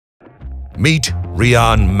Meet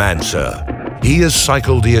Riaan Manser. He has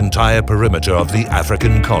cycled the entire perimeter of the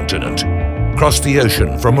African continent, crossed the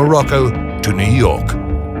ocean from Morocco to New York,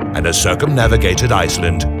 and has circumnavigated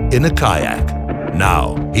Iceland in a kayak.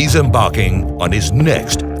 Now he's embarking on his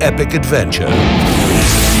next epic adventure.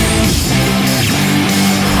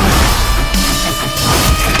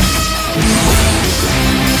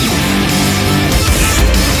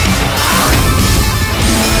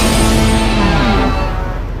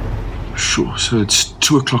 Sure, so it's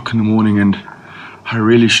 2 o'clock in the morning and I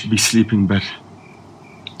really should be sleeping, but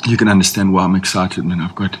you can understand why I'm excited, man.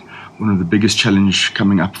 I've got one of the biggest challenges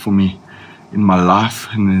coming up for me in my life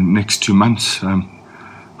in the next 2 months.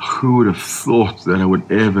 Who would have thought that I would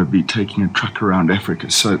ever be taking a truck around Africa?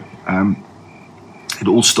 So it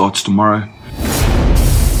all starts tomorrow.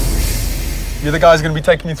 You're the guys going to be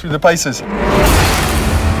taking me through the paces.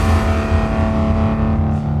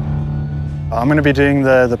 I'm going to be doing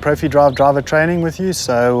the Profi Drive driver training with you.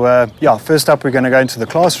 So yeah, first up we're going to go into the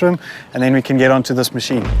classroom and then we can get onto this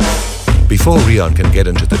machine. Before Riaan can get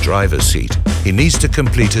into the driver's seat, he needs to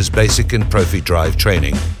complete his basic and Profi Drive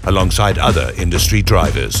training alongside other industry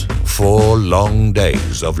drivers. 4 long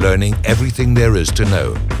days of learning everything there is to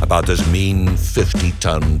know about this mean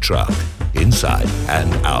 50-ton truck, inside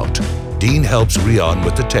and out. Dean helps Riaan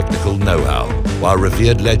with the technical know-how, while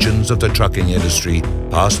revered legends of the trucking industry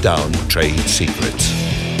pass down trade secrets.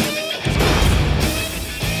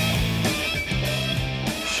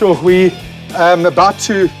 Sure, we about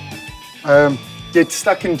to get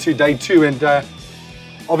stuck into day 2, and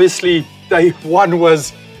obviously day 1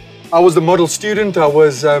 was, I was the model student. I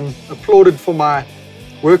was applauded for my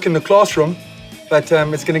work in the classroom, but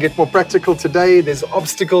it's going to get more practical today. There's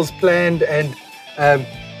obstacles planned, and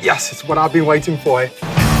yes, it's what I've been waiting for.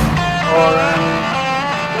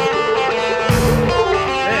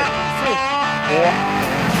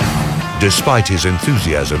 Despite his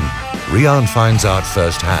enthusiasm, Riaan finds out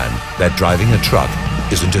firsthand that driving a truck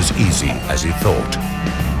isn't as easy as he thought.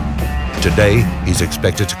 Today, he's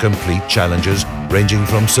expected to complete challenges ranging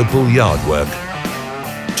from simple yard work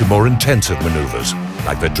to more intensive maneuvers,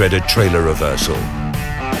 like the dreaded trailer reversal.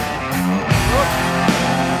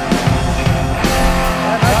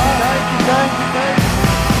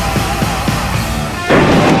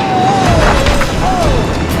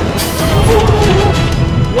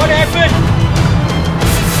 What happened?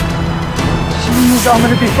 Jeez, I'm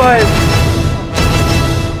gonna be fired.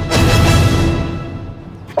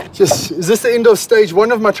 Is this the end of stage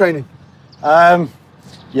 1 of my training?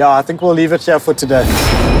 Yeah, I think we'll leave it here for today.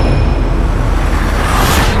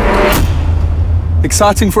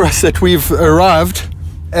 Exciting for us that we've arrived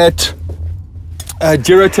at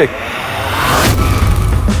Girotech.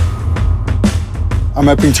 I'm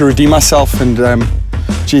hoping to redeem myself and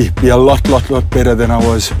be a lot better than I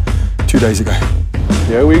was 2 days ago.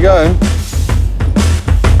 Here we go.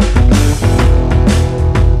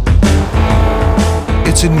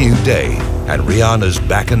 It's a new day, and Riaan is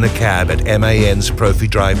back in the cab at MAN's Profi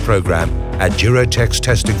Drive program at Girotech's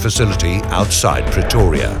testing facility outside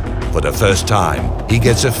Pretoria. For the first time, he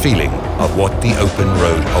gets a feeling of what the open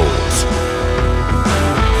road holds.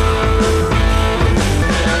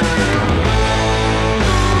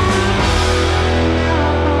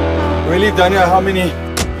 I really don't know how many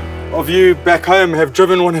of you back home have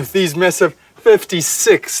driven one of these massive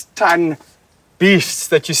 56-ton beasts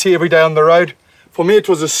that you see every day on the road. For me, it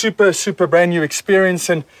was a super brand new experience,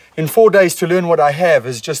 and in 4 days to learn what I have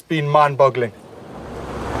has just been mind-boggling.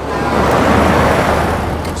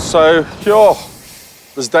 So, yeah,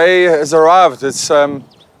 this day has arrived. It's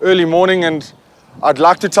early morning, and I'd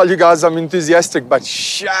like to tell you guys I'm enthusiastic, but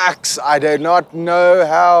shucks, I do not know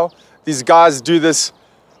how these guys do this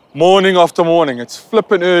morning after morning. It's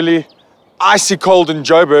flippin' early, icy cold in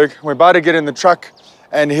Joburg. We're about to get in the truck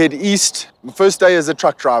and head east. The first day as a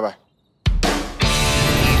truck driver.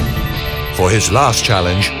 For his last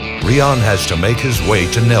challenge, Riaan has to make his way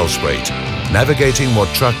to Nelspruit, navigating what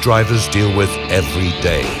truck drivers deal with every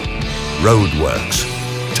day. Roadworks,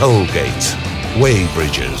 toll gates, weigh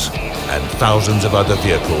bridges, and thousands of other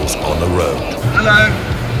vehicles on the road. Hello,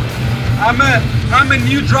 I'm a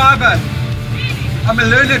new driver. I'm a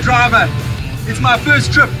learner driver. It's my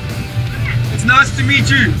first trip. It's nice to meet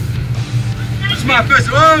you. It's my first,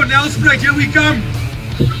 oh, Nelspruit, here we come.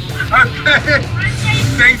 Okay.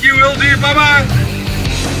 Thank you, will do. Bye-bye.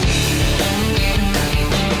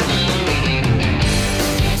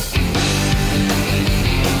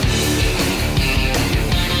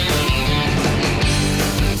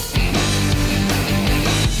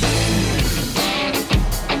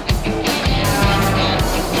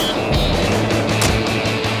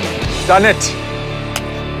 Done it.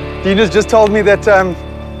 Dina's just told me that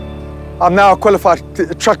I'm now a qualified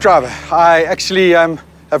truck driver. I actually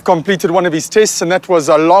have completed one of his tests, and that was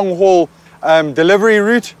a long-haul delivery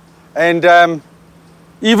route. And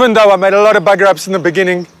even though I made a lot of bugger ups in the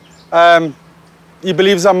beginning, he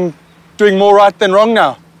believes I'm doing more right than wrong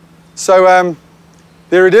now. So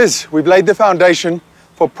there it is. We've laid the foundation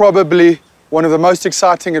for probably one of the most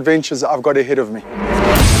exciting adventures I've got ahead of me.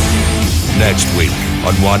 Next week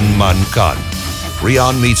on One Man Kann,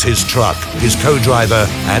 Riaan meets his truck, his co-driver,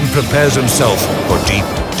 and prepares himself for deep,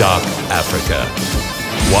 dark Africa.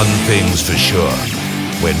 One thing's for sure,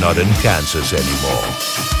 we're not in Kansas anymore.